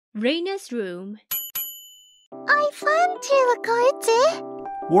Reina's room. I found you,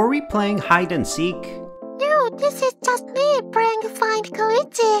 Koichi. Were we playing hide and seek? No, this is just me playing Find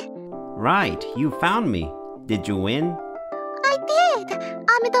Koichi. Right, you found me. Did you win? I did.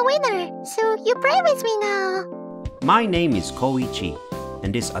 I'm the winner, so you play with me now. My name is Koichi,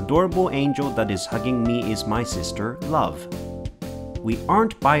 and this adorable angel that is hugging me is my sister, Love. We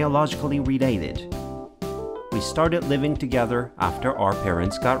aren't biologically related. We started living together after our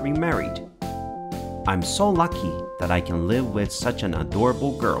parents got remarried. I'm so lucky that I can live with such an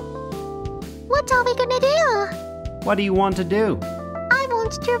adorable girl. What are we gonna do? What do you want to do? I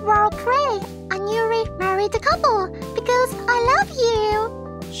want to role-play a newly married couple because I love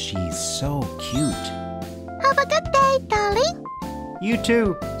you. She's so cute. Have a good day, darling. You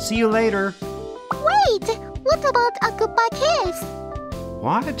too. See you later. Wait, what about a goodbye kiss?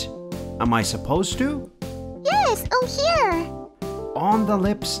 What? Am I supposed to? Yes, on here. On the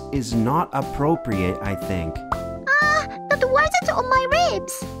lips is not appropriate, I think. But why is it on my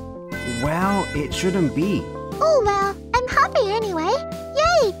ribs? Well, it shouldn't be. Oh well, I'm happy anyway.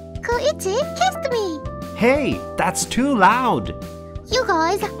 Yay! Koichi kissed me. Hey, that's too loud. You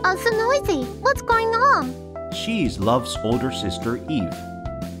guys are so noisy. What's going on? She's Love's older sister, Eve.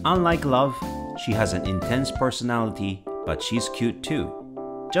 Unlike Love, she has an intense personality, but she's cute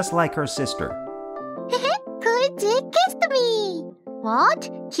too. Just like her sister. Koichi kissed me. What?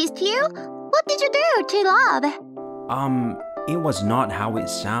 Kissed you? What did you do to Love? It was not how it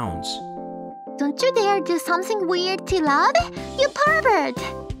sounds. Don't you dare do something weird to Love, you pervert!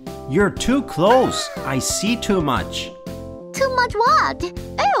 You're too close. I see too much. Too much what?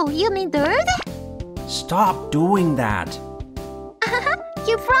 Oh, you mean dirt? Stop doing that.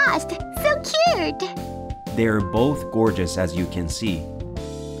 You flushed. So cute. They're both gorgeous, as you can see.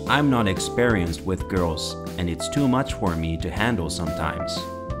 I'm not experienced with girls, and it's too much for me to handle sometimes.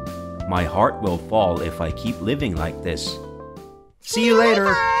 My heart will fall if I keep living like this. See you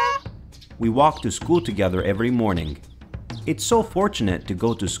later! We walk to school together every morning. It's so fortunate to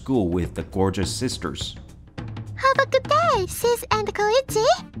go to school with the gorgeous sisters. Have a good day, sis and Koichi.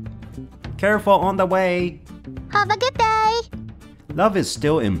 Careful on the way! Have a good day. Love is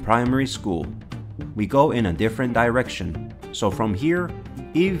still in primary school. We go in a different direction, so from here,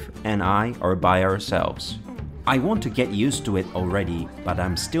 Eve and I are by ourselves. I want to get used to it already, but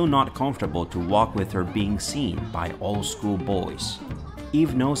I'm still not comfortable to walk with her being seen by all school boys.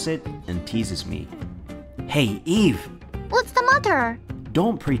 Eve knows it and teases me. Hey, Eve! What's the matter?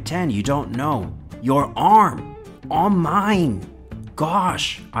 Don't pretend you don't know. Your arm! On mine!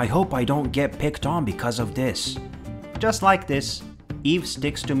 Gosh, I hope I don't get picked on because of this. Just like this, Eve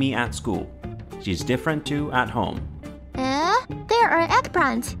sticks to me at school. She's different too at home. There are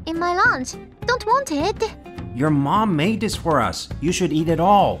eggplants in my lunch. Don't want it. Your mom made this for us. You should eat it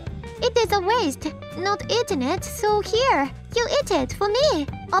all. It is a waste. Not eating it, so here. You eat it for me.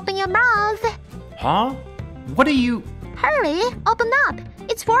 Open your mouth. Huh? What are you... Hurry, open up.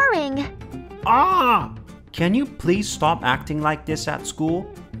 It's boring. Ah! Can you please stop acting like this at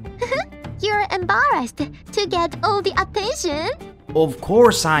school? You're embarrassed to get all the attention. Of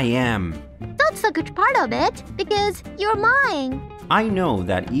course I am. That's a good part of it, because you're mine. I know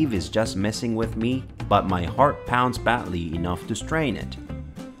that Eve is just messing with me, but my heart pounds badly enough to strain it.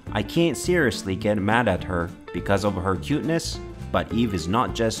 I can't seriously get mad at her because of her cuteness, but Eve is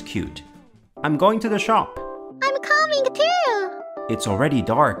not just cute. I'm going to the shop. I'm coming too. It's already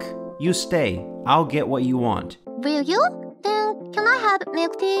dark. You stay. I'll get what you want. Will you? Then can I have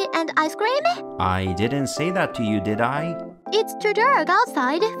milk tea and ice cream? I didn't say that to you, did I? It's too dark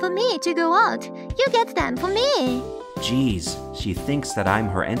outside for me to go out. You get them for me. Jeez, she thinks that I'm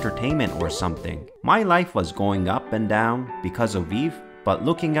her entertainment or something. My life was going up and down because of Eve, but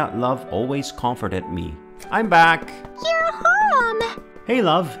looking at Love always comforted me. I'm back. You're home. Hey,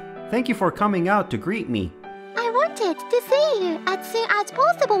 Love. Thank you for coming out to greet me. I wanted to see you as soon as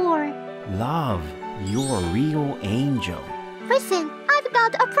possible. Love, you're a real angel. Listen, I've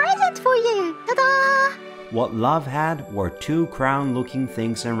got a present for you. Ta-da! What Love had were 2 crown-looking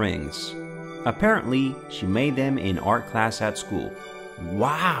things and rings. Apparently, she made them in art class at school.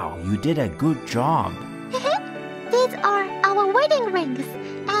 Wow, you did a good job. These are our wedding rings,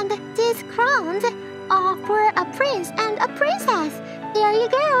 and these crowns are for a prince and a princess. There you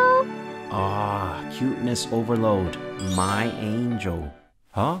go. Ah, cuteness overload. My angel.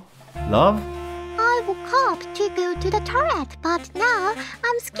 Huh? Love? I woke up to go to the toilet, but now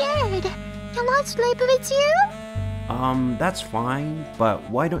I'm scared. Can I sleep with you? That's fine, but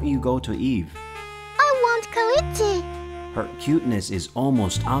why don't you go to Eve? I want Koichi. Her cuteness is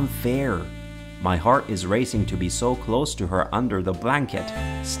almost unfair. My heart is racing to be so close to her under the blanket.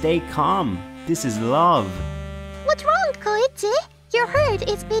 Stay calm. This is love. What's wrong, Koichi? Your heart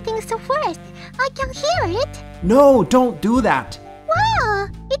is beating so fast. I can hear it. No, don't do that. Wow,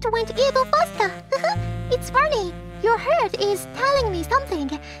 it went even faster. It's funny. Your heart is telling me something.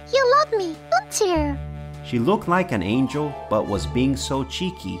 You love me, don't you? She looked like an angel, but was being so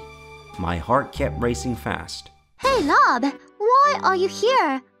cheeky. My heart kept racing fast. Hey, love. Why are you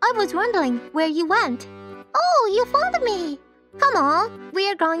here? I was wondering where you went. Oh, you found me. Come on,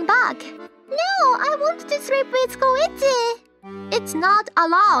 we're going back. No, I want to trip with Koichi. It's not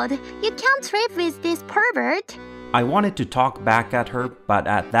allowed. You can't trip with this pervert. I wanted to talk back at her, but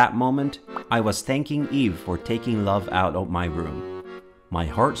at that moment, I was thanking Eve for taking love out of my room. My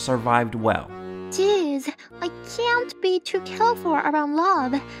heart survived well. Jeez, I can't be too careful around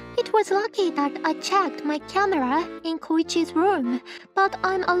love. It was lucky that I checked my camera in Koichi's room, but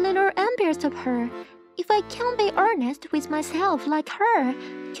I'm a little envious of her. If I can't be honest with myself like her,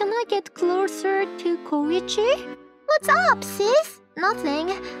 can I get closer to Koichi? What's up, sis? Nothing.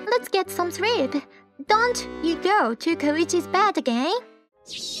 Let's get some sleep. Don't you go to Koichi's bed again?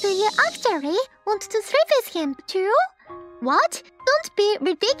 Do you actually want to sleep with him too? What? Don't be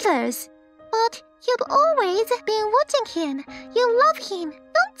ridiculous. But you've always been watching him. You love him,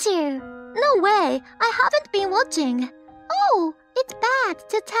 don't you? No way, I haven't been watching. Oh, it's bad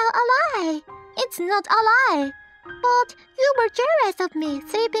to tell a lie. It's not a lie. But you were jealous of me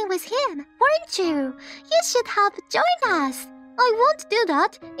sleeping with him, weren't you? You should have joined us. I won't do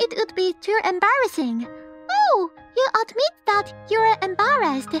that. It would be too embarrassing. Oh, you admit that you're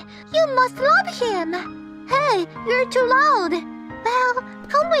embarrassed. You must love him. Hey, you're too loud. Well,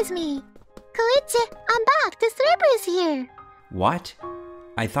 come with me. Koichi, I'm back to sleep with you. What?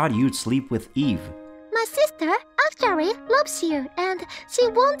 I thought you'd sleep with Eve. My sister actually loves you and she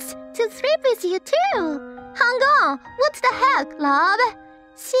wants to sleep with you too. Hang on, what the heck, love?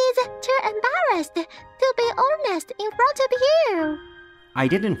 She's too embarrassed to be honest in front of you. I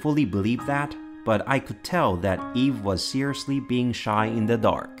didn't fully believe that, but I could tell that Eve was seriously being shy in the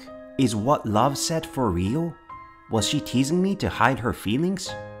dark. Is what love said for real? Was she teasing me to hide her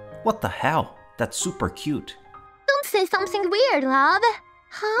feelings? What the hell? That's super cute. Don't say something weird, love.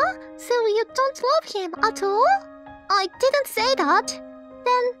 Huh? So you don't love him at all? I didn't say that.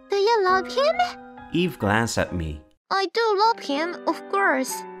 Then do you love him? Eve glanced at me. I do love him, of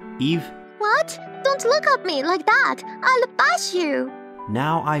course. Eve? What? Don't look at me like that. I'll bash you.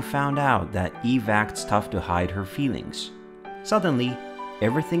 Now I found out that Eve acts tough to hide her feelings. Suddenly,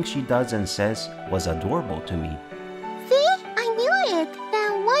 everything she does and says was adorable to me. See? I knew it.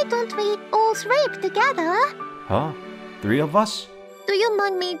 Then why don't we all sleep together? Huh? 3 of us? Do you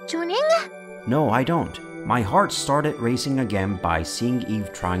mind me joining? No, I don't. My heart started racing again by seeing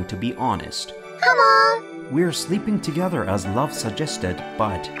Eve trying to be honest. Come on. We're sleeping together as love suggested,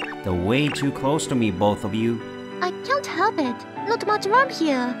 but the way too close to me, both of you. I can't help it. Not much warm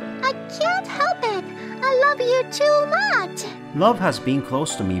here. I can't help it. I love you too much. Love has been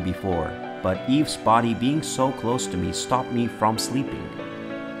close to me before, but Eve's body being so close to me stopped me from sleeping.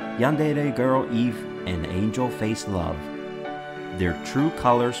 Yandere Girl Eve and Angel Face Love. Their true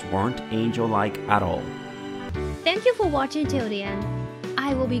colors weren't angel-like at all. Thank you for watching till the end.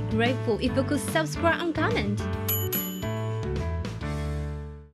 I will be grateful if you could subscribe and comment.